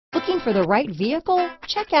Looking for the right vehicle?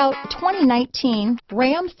 Check out 2019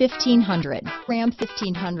 Ram 1500. Ram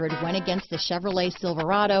 1500 went against the Chevrolet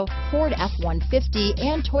Silverado, Ford F-150,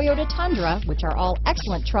 and Toyota Tundra, which are all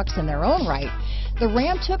excellent trucks in their own right. The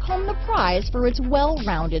Ram took home the prize for its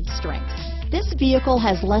well-rounded strengths. This vehicle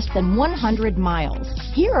has less than 100 miles.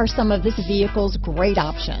 Here are some of this vehicle's great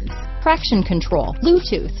options: traction control,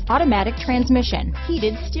 Bluetooth, automatic transmission,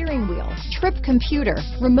 heated steering wheel, trip computer,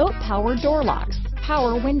 remote power door locks,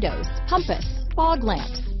 power windows, compass, fog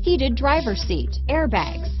lamps, heated driver's seat,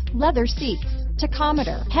 airbags, leather seats,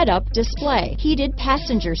 tachometer, head-up display, heated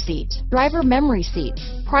passenger seat, driver memory seats,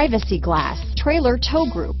 privacy glass, trailer tow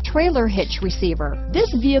group, trailer hitch receiver.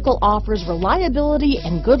 This vehicle offers reliability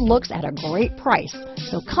and good looks at a great price.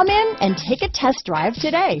 So come in and take a test drive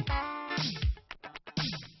today.